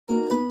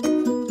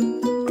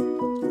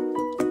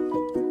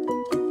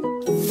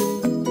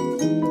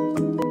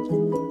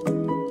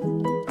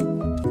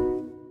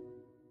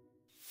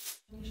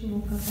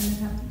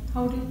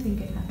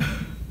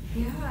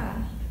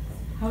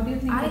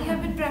think? I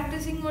have been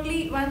practicing only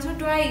once or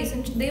twice,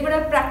 and they would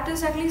have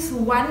practiced at least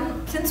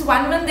since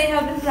 1 month they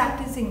have been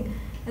practicing.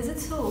 Is it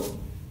so?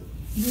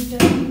 You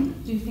tell me,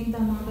 do you think the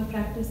amount of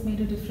practice made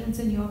a difference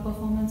in your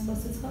performance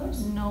versus hers?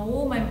 No,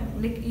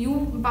 you,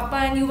 Papa,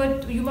 and you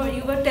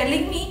were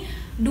telling me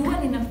do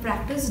an enough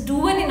practice,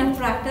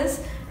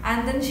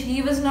 and then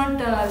she was not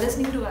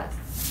listening to us.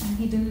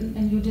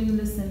 And you didn't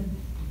listen.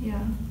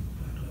 Yeah.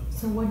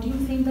 So what do you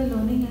think the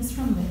learning is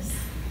from this?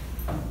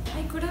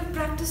 I could have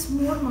practiced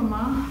more,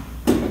 Mama.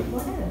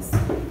 What else?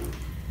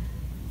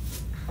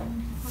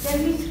 Tell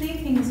me 3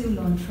 things you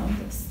learned from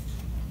this.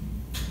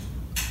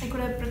 I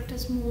could have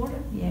practiced more.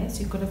 Yes,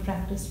 you could have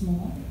practiced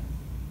more.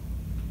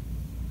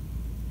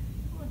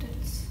 What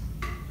else?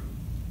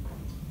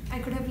 I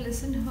could have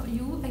listened to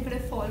you. I could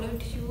have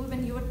followed you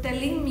when you were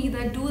telling me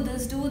that do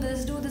this.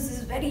 This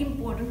is very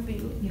important for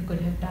you. You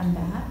could have done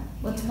that.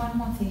 What's one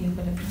more thing you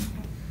could have done?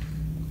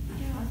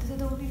 Yeah, these are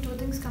the only 2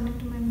 things coming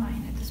to my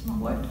mind at this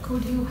moment. What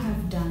could you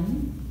have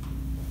done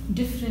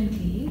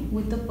differently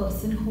with the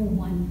person who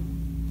won?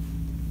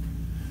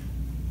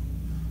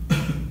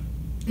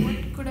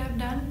 What could I have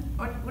done?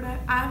 What would I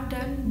have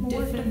done more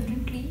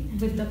differently?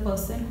 With the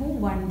person who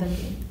won the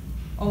game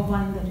or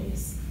won the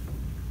race.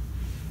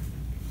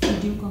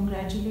 Did you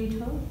congratulate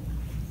her?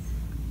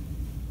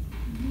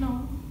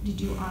 No.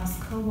 Did you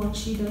ask her what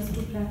she does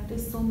to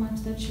practice so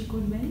much that she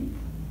could win?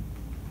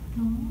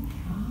 No.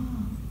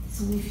 Ah,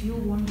 so if you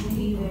want to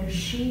be where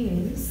she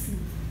is,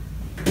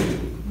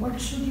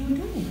 what should you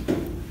do?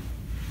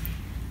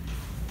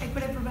 I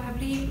could have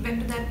probably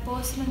went to that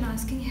person and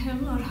asking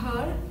him or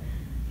her,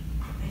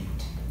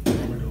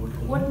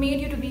 what made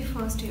you to be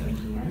first here?